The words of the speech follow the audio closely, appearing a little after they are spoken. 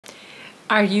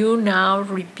Are you now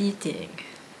repeating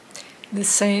the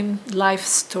same life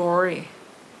story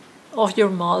of your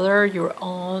mother, your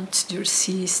aunt, your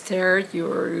sister,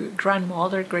 your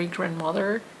grandmother,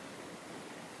 great-grandmother?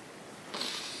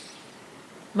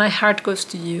 My heart goes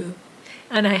to you,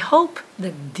 and I hope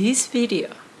that this video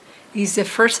is the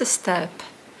first step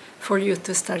for you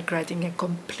to start writing a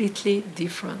completely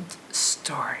different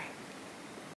story.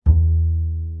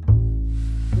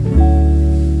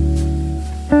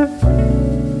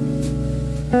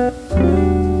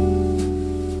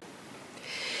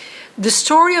 The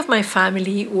story of my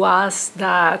family was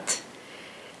that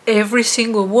every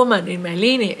single woman in my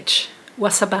lineage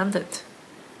was abandoned.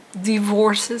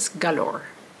 Divorces galore.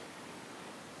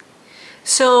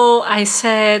 So I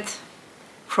said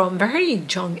from very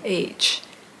young age,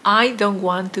 I don't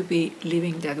want to be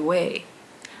living that way.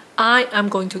 I am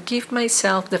going to give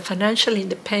myself the financial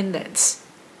independence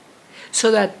so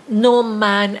that no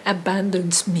man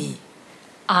abandons me.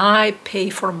 I pay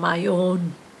for my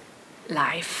own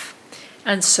life.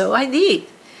 And so I did.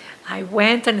 I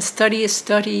went and studied,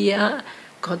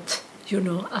 got,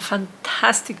 a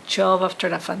fantastic job after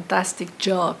a fantastic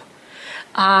job.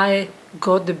 I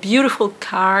got the beautiful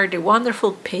car, the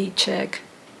wonderful paycheck.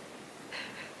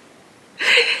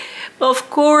 Of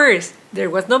course,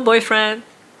 there was no boyfriend,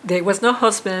 there was no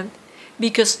husband,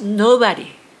 because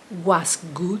nobody was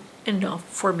good enough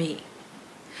for me.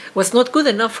 Was not good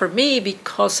enough for me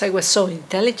because I was so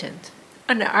intelligent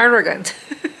and arrogant.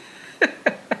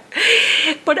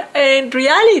 But in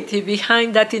reality,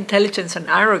 behind that intelligence and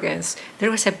arrogance,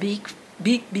 there was a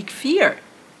big fear,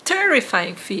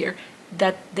 terrifying fear,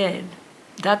 that then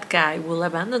that guy will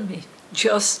abandon me,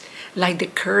 just like the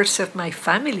curse of my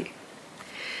family.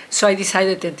 So I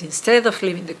decided that instead of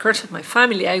living the curse of my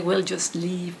family, I will just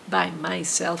live by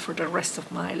myself for the rest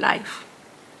of my life.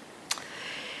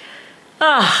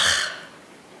 I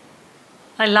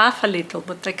laugh a little,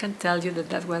 but I can tell you that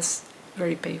that was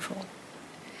very painful.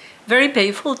 Very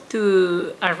painful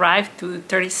to arrive to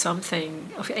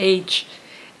 30-something of age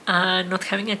and not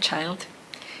having a child,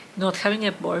 not having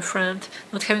a boyfriend,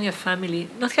 not having a family,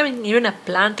 not having even a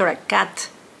plant or a cat.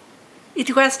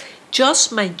 It was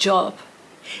just my job.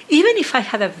 Even if I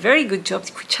had a very good job,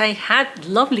 which I had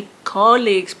lovely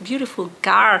colleagues, beautiful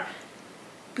car,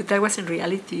 but I was in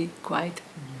reality quite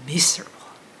miserable.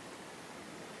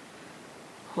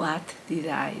 What did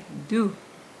I do?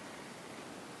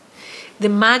 The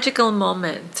magical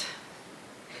moment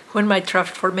when my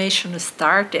transformation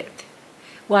started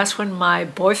was when my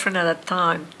boyfriend at the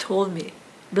time told me,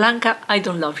 Blanca, I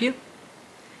don't love you,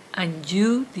 and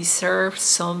you deserve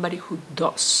somebody who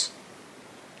does.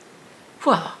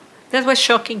 Well, that was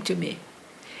shocking to me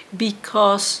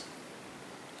because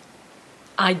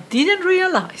I didn't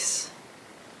realize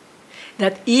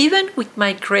that even with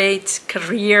my great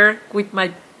career, with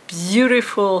my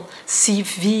beautiful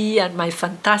CV and my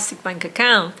fantastic bank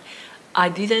account, I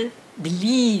didn't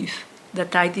believe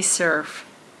that I deserve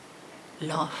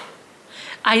love.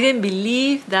 I didn't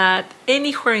believe that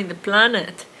anywhere in the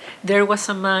planet there was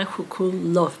a man who could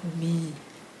love me.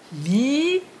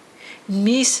 Me?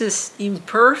 Mrs.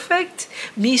 Imperfect?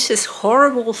 Mrs.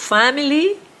 Horrible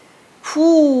Family?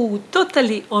 Who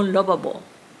totally unlovable.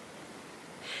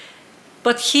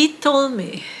 But he told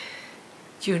me,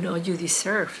 you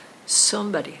deserve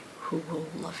somebody who will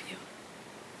love you.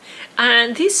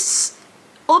 And this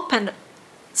opened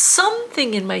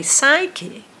something in my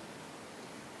psyche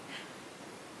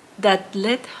that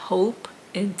let hope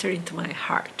enter into my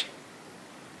heart.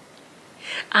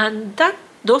 And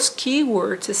those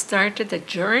keywords started a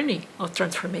journey of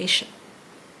transformation.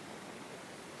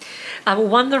 A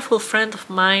wonderful friend of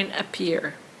mine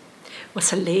appeared.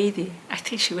 Was a lady, I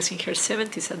think she was in her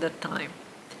 70s at that time,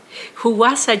 who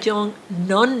was a young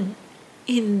nun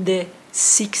in the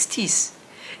 60s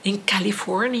in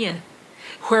California,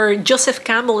 where Joseph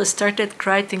Campbell started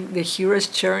writing The Hero's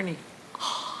Journey.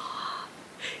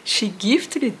 She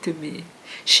gifted it to me.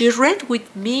 She read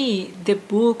with me the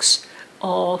books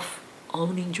of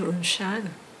Owning Your Own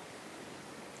Shadow.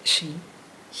 She,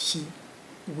 he,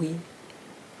 we.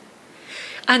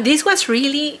 And this was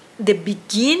really the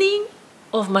beginning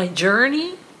of my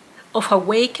journey of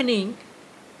awakening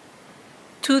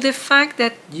to the fact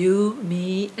that you,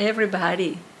 me,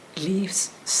 everybody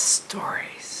lives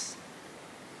stories.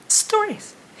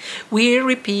 Stories. We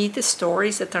repeat the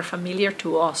stories that are familiar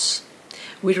to us.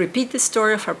 We repeat the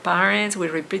story of our parents, we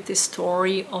repeat the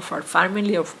story of our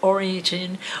family of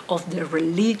origin, of the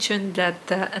religion that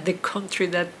the country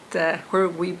that where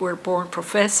we were born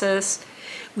professes.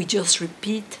 We just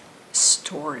repeat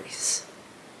stories.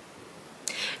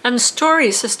 And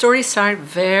stories are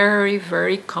very,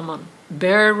 very common.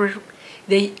 very,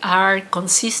 they are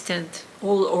consistent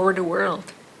all over the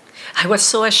world. I was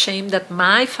so ashamed that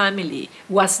my family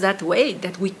was that way,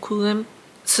 that we couldn't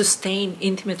sustain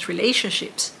intimate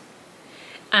relationships.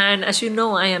 And as you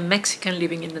know, I am Mexican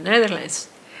living in the Netherlands.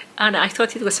 And I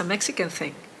thought it was a Mexican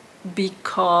thing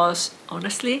because,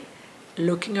 honestly,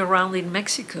 looking around in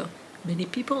Mexico, many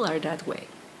people are that way.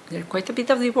 There are quite a bit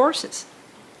of divorces.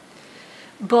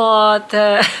 But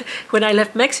when I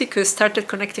left Mexico, I started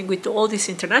connecting with all these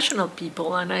international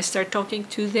people, and I started talking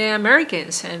to the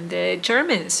Americans and the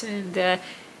Germans, and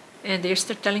they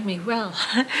start telling me, well,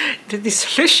 the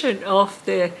dissolution of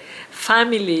the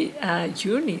family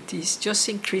unit is just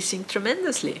increasing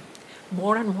tremendously.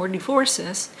 More and more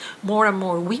divorces, more and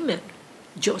more women,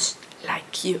 just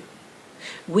like you.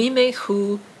 Women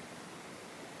who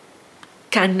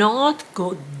cannot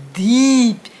go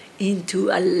deep into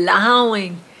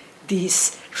allowing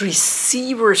this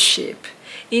receivership,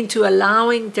 into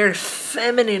allowing their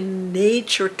feminine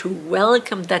nature to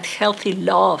welcome that healthy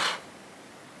love.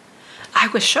 I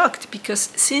was shocked because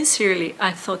sincerely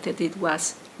I thought that it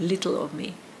was little of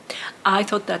me. I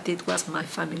thought that it was my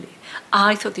family.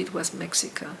 I thought it was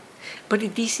Mexico.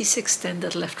 But this is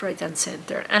extended left, right, and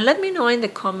center. And let me know in the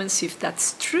comments if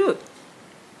that's true.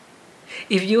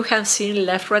 If you have seen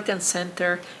left, right, and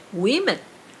center women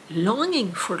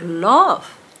longing for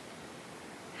love.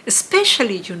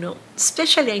 Especially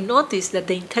I noticed that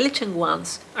the intelligent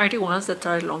ones are the ones that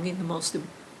are longing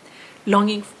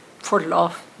for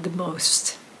love the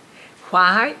most.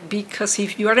 Why? Because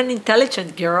if you are an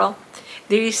intelligent girl,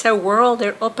 there is a world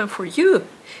there open for you.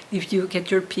 If you get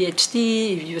your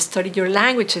PhD, if you study your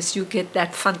languages, you get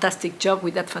that fantastic job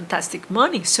with that fantastic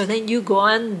money. So then you go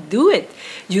and do it.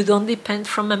 You don't depend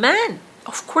from a man.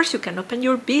 Of course you can open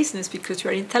your business because you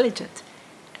are intelligent.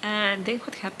 And then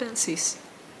what happens is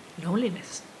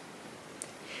loneliness.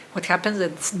 What happens is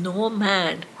there's no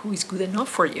man who is good enough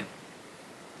for you.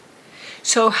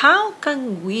 So how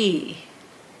can we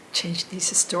change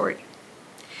this story?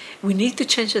 We need to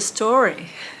change the story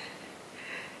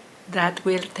that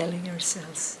we're telling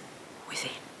ourselves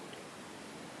within.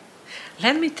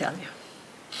 Let me tell you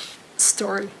a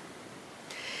story.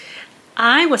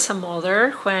 I was a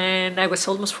mother when I was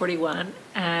almost 41,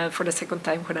 and for the second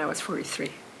time when I was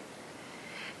 43.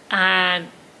 And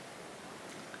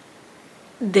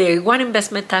the one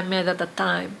investment I made at the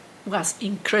time was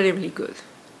incredibly good.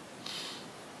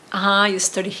 I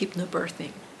studied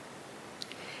hypnobirthing.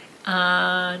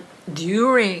 And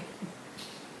during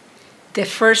the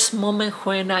first moment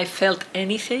when I felt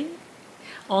anything,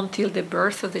 until the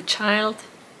birth of the child,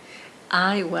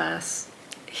 I was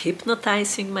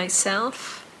hypnotizing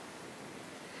myself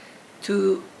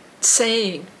to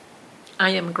saying,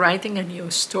 I am writing a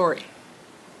new story.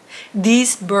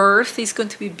 This birth is going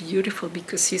to be beautiful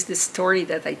because it's the story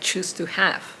that I choose to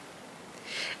have.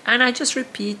 And I just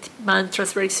repeat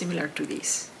mantras very similar to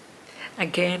this,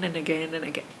 again and again and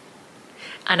again.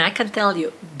 And I can tell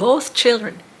you, both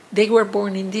children, they were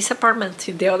born in this apartment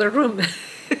in the other room.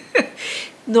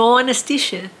 No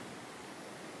anesthesia,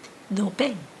 no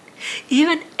pain.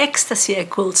 Even ecstasy, I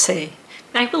could say.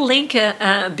 I will link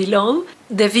below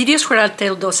the videos where I'll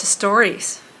tell those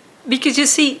stories. Because you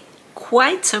see,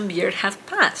 quite some years have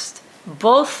passed.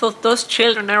 Both of those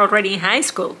children are already in high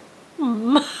school.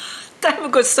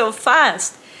 Time goes so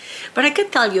fast. But I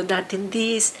can tell you that in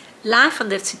this life and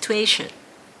death situation,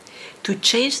 to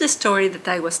change the story that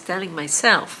I was telling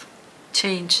myself,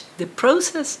 change the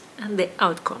process and the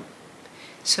outcome.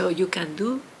 So you can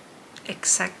do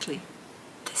exactly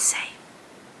the same.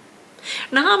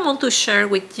 Now I want to share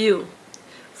with you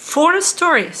 4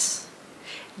 stories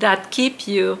that keep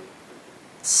you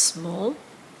small,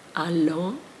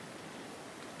 alone,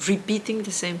 repeating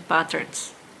the same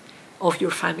patterns of your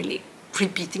family,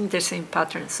 repeating the same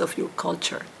patterns of your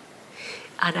culture.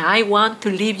 And I want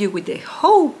to leave you with the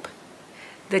hope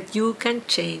that you can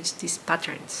change these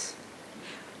patterns.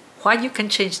 Why you can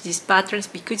change these patterns?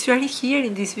 Because you are here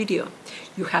in this video.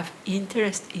 You have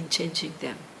interest in changing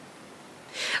them.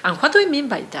 And what do I mean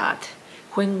by that?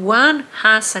 When one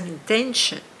has an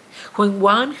intention, when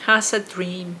one has a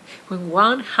dream, when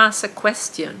one has a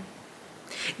question,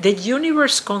 the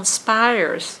universe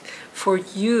conspires for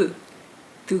you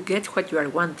to get what you are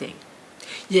wanting.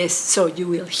 Yes, so you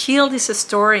will heal this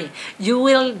story. You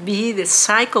will be the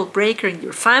cycle breaker in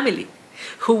your family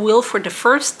who will for the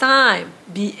first time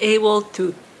be able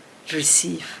to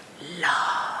receive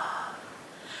love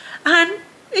and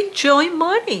enjoy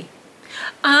money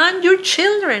and your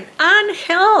children and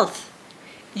health.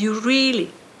 You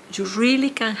really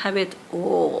can have it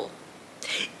all.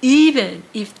 Even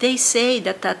if they say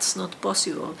that that's not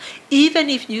possible, even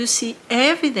if you see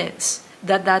evidence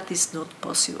that that is not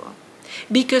possible.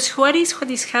 Because what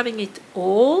is having it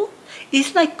all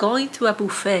is like going to a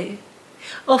buffet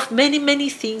of many, many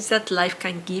things that life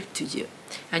can give to you.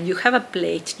 And you have a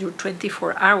plate, you're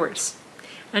 24 hours.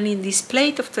 And in this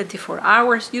plate of 24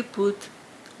 hours, you put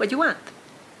what you want.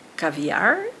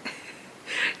 Caviar?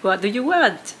 What do you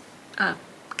want?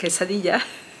 Quesadilla?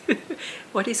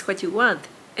 What is what you want?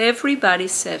 Everybody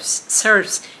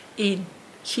serves in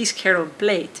his her own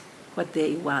plate what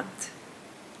they want.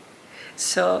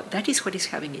 So that is what is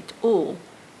having it all,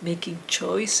 making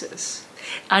choices.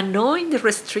 And knowing the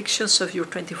restrictions of your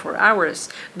 24 hours,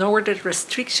 knowing the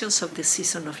restrictions of the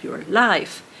season of your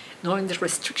life, knowing the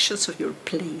restrictions of your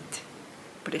plate.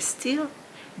 But still,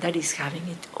 that is having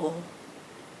it all.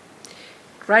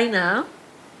 Right now,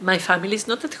 my family is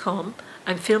not at home.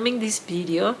 I'm filming this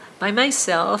video by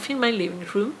myself in my living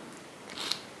room.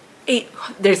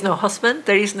 There's no husband,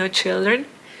 there is no children,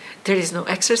 there is no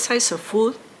exercise or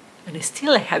food, and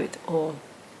still I have it all.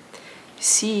 You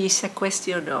see, it's a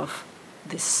question of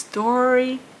the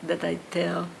story that I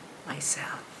tell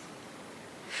myself.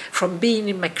 From being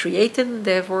in my creative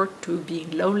endeavor to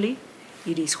being lonely,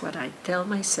 it is what I tell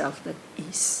myself that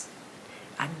is.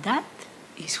 And that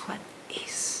is what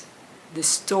is. The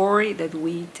story that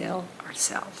we tell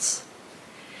ourselves.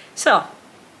 So,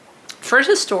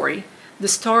 first story, the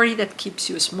story that keeps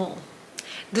you small.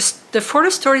 The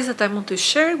 4 stories that I want to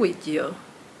share with you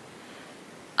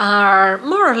are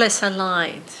more or less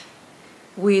aligned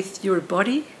with your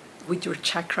body, with your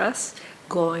chakras,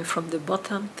 going from the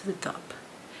bottom to the top.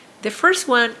 The first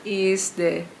one is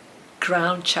the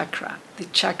crown chakra, the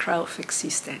chakra of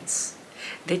existence,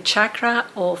 the chakra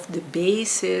of the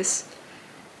basis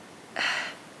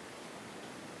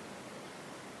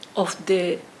of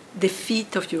the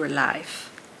feet of your life,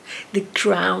 the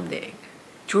grounding,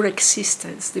 your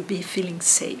existence, the feeling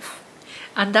safe.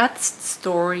 And that's the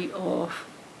story of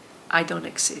I don't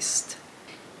exist.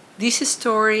 This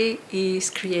story is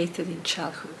created in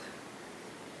childhood.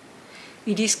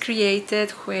 It is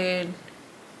created when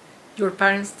your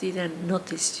parents didn't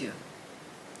notice you.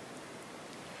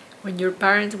 When your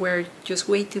parents were just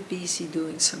way too busy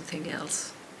doing something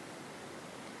else.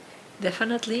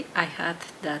 Definitely I had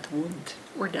that wound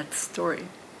or that story.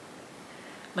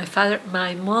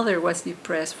 My mother was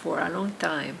depressed for a long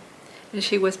time, and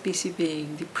she was busy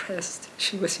being depressed.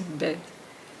 She was in bed.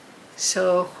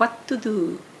 So what to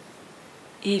do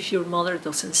if your mother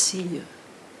doesn't see you?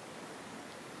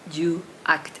 You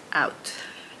act out.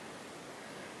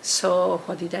 So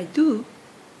what did I do?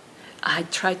 I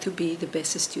tried to be the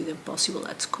best student possible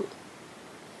at school.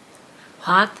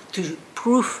 What? To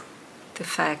prove the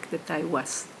fact that I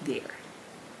was there,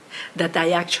 that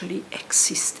I actually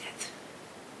existed.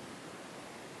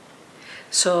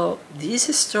 So this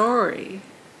story,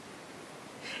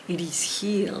 it is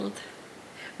healed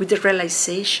with the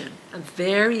realization, a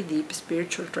very deep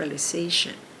spiritual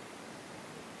realization,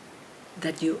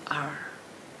 that you are.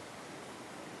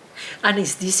 And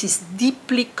this is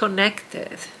deeply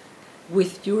connected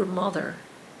with your mother.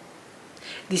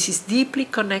 This is deeply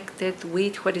connected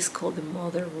with what is called the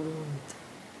mother wound.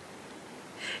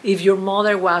 If your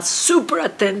mother was super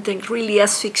attentive, really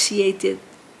asphyxiated,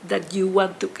 that you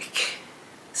want to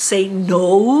say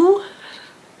no,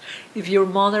 if your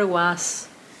mother was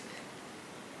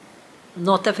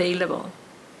not available,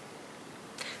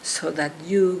 so that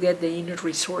you get the inner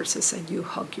resources and you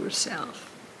hug yourself.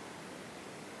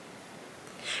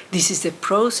 This is the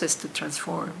process to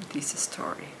transform this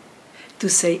story, to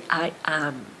say I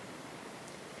am.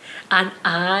 And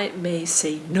I may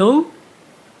say no,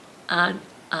 and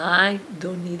I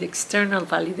don't need external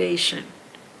validation.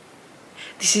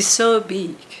 This is so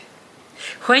big.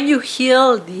 When you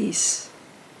heal this,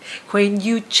 when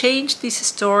you change this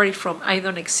story from I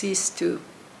don't exist to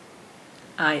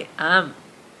I am,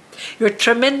 you're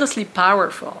tremendously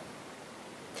powerful.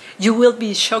 You will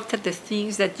be shocked at the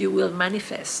things that you will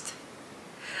manifest.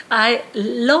 I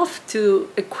love to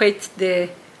equate the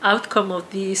outcome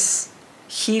of this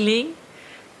healing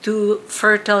to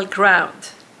fertile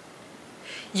ground.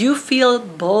 You feel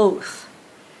both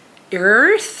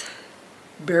earth,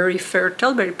 very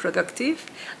fertile, very productive,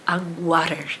 and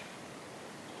water,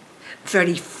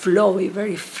 very flowy,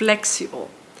 very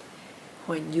flexible.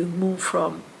 When you move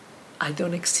from I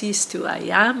don't exist to I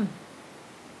am,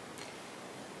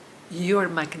 you are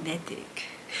magnetic.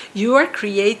 You are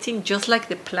creating just like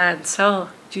the plants. So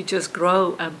you just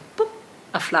grow and boop,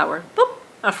 a flower, boop,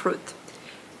 a fruit.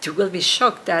 You will be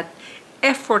shocked that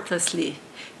effortlessly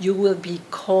You will be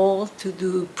called to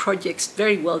do projects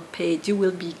very well paid. You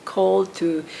will be called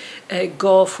to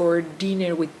go for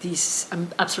dinner with this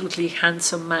absolutely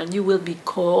handsome man. You will be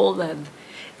called, and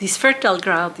this fertile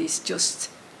ground is just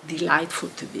delightful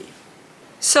to be.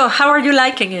 So, how are you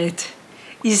liking it?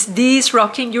 Is this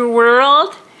rocking your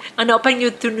world and opening you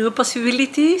to new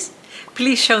possibilities?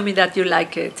 Please show me that you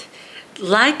like it.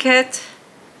 Like it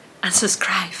and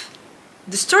subscribe.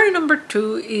 The story number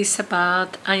 2 is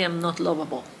about I am not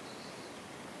lovable.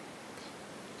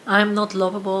 I am not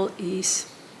lovable is,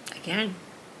 again,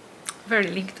 very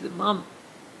linked to the mom.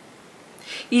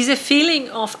 Is a feeling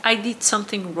of I did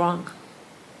something wrong.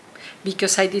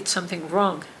 Because I did something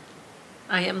wrong,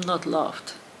 I am not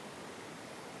loved.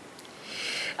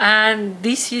 And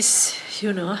this is,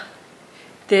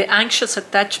 the anxious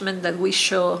attachment that we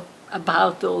show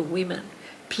about all women.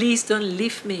 Please don't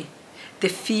leave me. The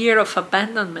fear of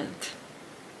abandonment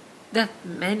that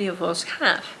many of us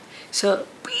have. So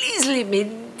please leave me.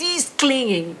 This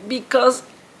clinging because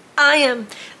I am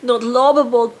not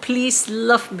lovable. Please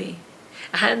love me.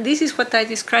 And this is what I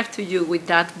described to you with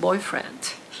that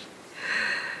boyfriend.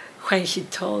 When he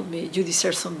told me, you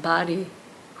deserve somebody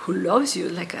who loves you,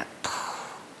 like a,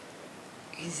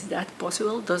 is that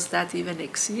possible? Does that even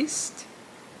exist?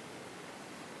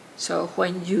 So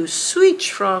when you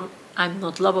switch from I'm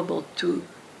not lovable to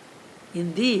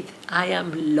indeed I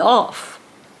am love,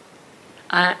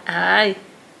 I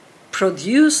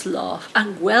produce love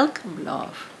and welcome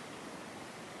love,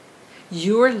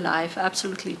 your life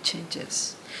absolutely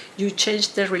changes. You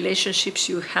change the relationships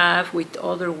you have with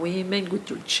other women, with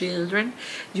your children.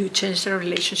 You change the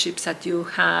relationships that you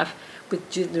have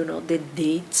with the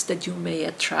dates that you may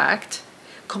attract.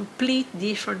 Complete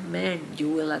different men you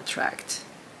will attract.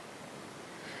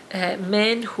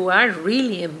 Men who are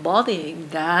really embodying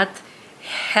that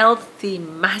healthy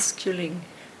masculine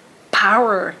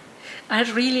power. I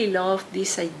really love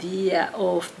this idea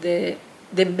of the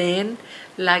men,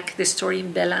 like the story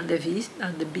in Bella and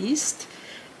the Beast.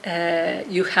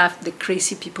 You have the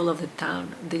crazy people of the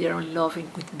town. They are in love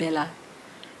with Bella.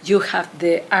 You have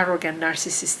the arrogant,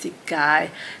 narcissistic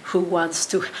guy who wants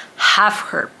to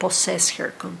have her, possess her,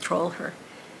 control her.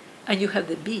 And you have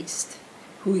the Beast,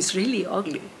 who is really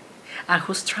ugly and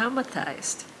who's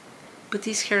traumatized, but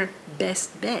is her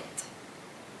best bet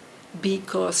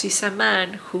because he's a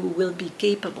man who will be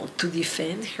capable to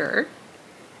defend her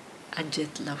and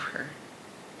yet love her.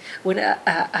 When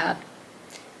a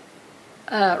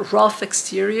rough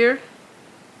exterior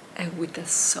and with a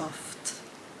soft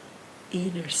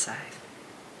inner side.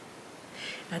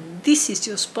 And this is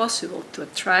just possible to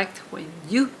attract when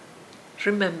you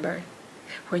remember,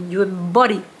 when you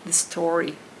embody the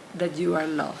story that you are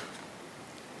loved.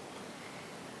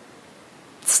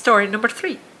 Story number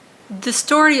 3. The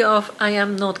story of I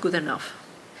am not good enough.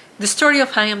 The story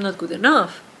of I am not good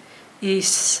enough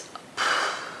is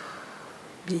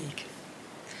big.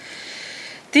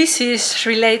 This is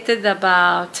related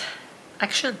about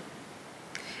action.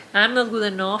 I'm not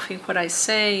good enough in what I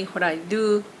say, in what I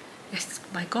do.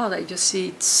 My God, I just see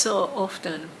it so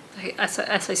often. As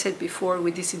I said before,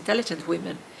 with these intelligent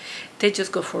women, they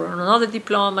just go for another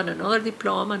diploma and another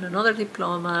diploma and another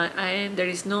diploma, and there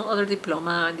is no other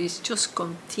diploma, and it's just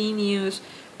continue,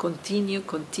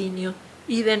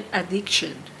 even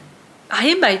addiction. I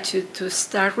invite you to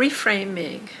start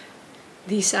reframing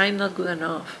this I'm not good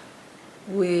enough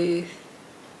with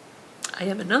I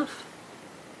am enough.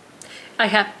 I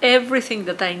have everything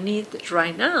that I need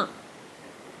right now.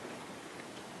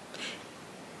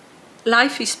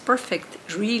 Life is perfect,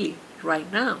 really,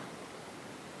 right now.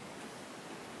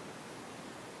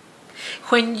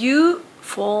 When you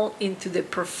fall into the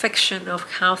perfection of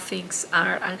how things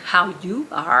are and how you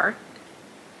are,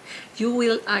 you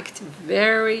will act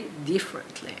very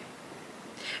differently.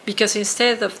 Because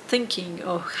instead of thinking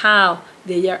of how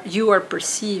you are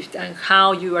perceived and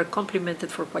how you are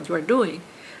complimented for what you are doing,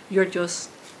 you're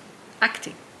just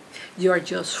acting. You are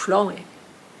just flowing.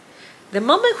 The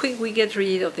moment when we get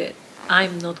rid of the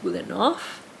I'm not good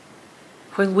enough,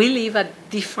 when we live a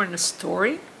different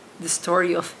story, the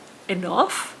story of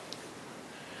enough,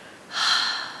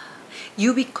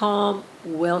 you become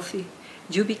wealthy,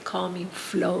 you become in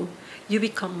flow, you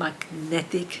become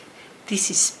magnetic. This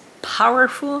is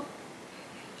powerful.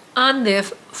 And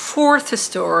the 4th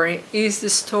story is the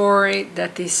story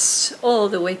that is all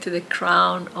the way to the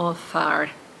crown of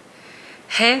our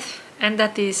head, and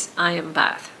that is I am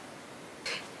bad.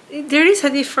 There is a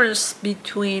difference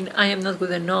between I am not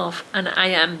good enough and I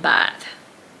am bad.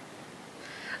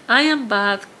 I am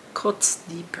bad cuts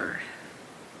deeper.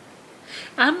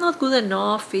 I'm not good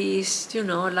enough is,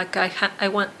 like I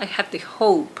have the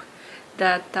hope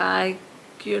that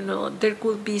there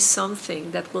could be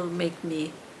something that will make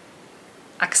me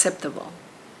acceptable.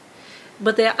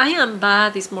 But the I am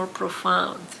bad is more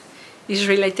profound. It's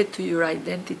related to your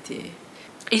identity.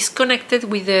 It's connected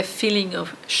with the feeling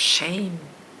of shame.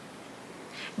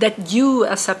 That you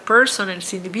as a person,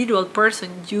 as an individual person,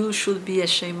 you should be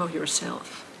ashamed of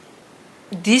yourself.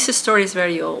 This story is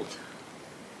very old.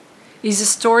 It's the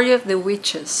story of the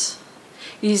witches.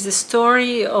 It's the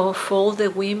story of all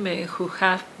the women who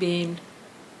have been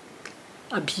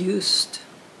abused,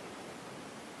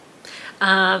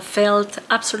 felt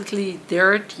absolutely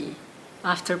dirty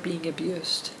after being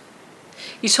abused.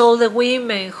 It's all the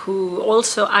women who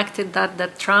also acted out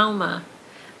that trauma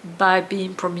by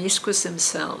being promiscuous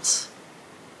themselves.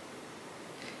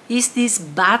 It's this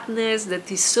badness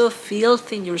that is so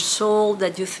filthy in your soul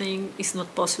that you think it's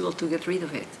not possible to get rid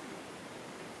of it.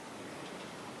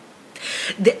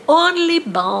 The only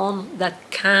balm that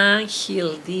can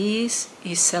heal this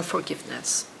is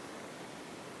self-forgiveness.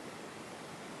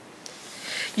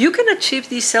 You can achieve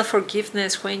this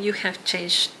self-forgiveness when you have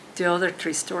changed the other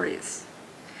three stories.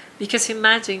 Because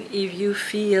imagine if you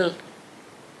feel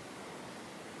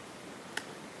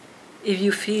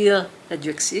that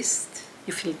you exist,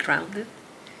 you feel grounded,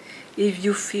 if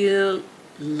you feel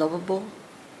lovable,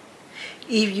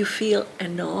 if you feel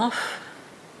enough,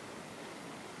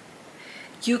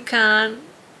 you can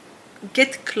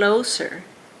get closer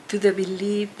to the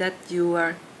belief that you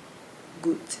are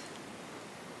good.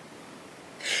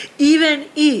 Even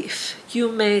if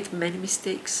you made many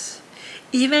mistakes,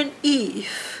 even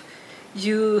if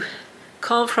you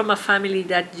come from a family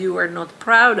that you are not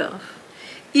proud of,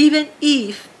 even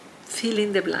if fill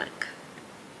in the blank.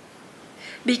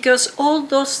 Because all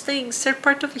those things are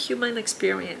part of the human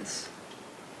experience.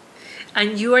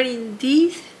 And you are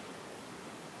indeed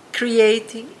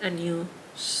creating a new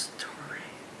story.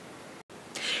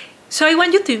 So I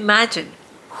want you to imagine,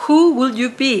 who would you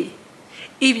be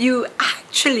if you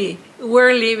actually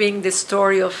were living the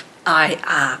story of I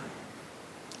am?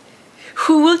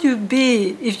 Who would you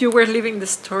be if you were living the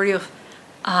story of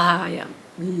I am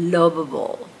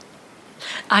lovable,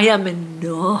 I am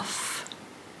enough,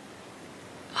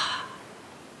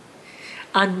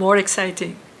 and more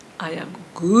exciting, I am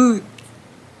good?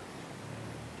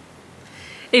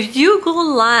 If you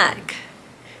would like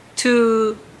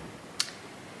to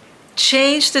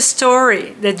change the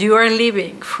story that you are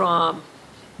living from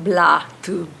blah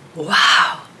to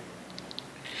wow,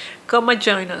 come and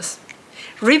join us.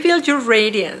 Rebuild Your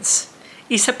Radiance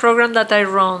is a program that I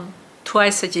run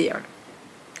twice a year.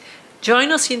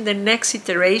 Join us in the next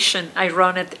iteration. I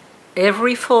run it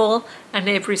every fall and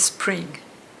every spring.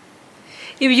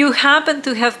 If you happen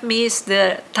to have missed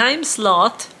the time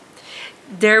slot,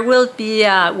 there will be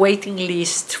a waiting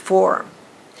list form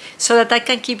so that I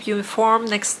can keep you informed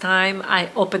next time I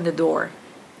open the door.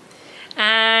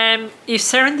 And if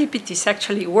serendipity is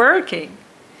actually working,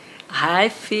 I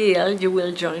feel you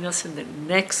will join us in the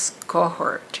next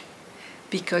cohort,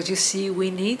 because you see, we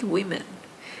need women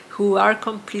who are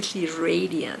completely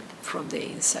radiant from the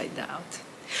inside out,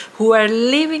 who are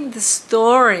living the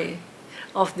story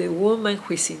of the woman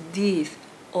who is indeed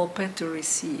open to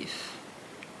receive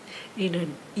in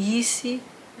an easy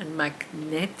and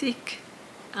magnetic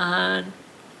and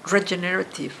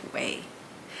regenerative way.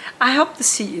 I hope to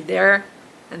see you there,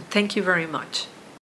 and thank you very much.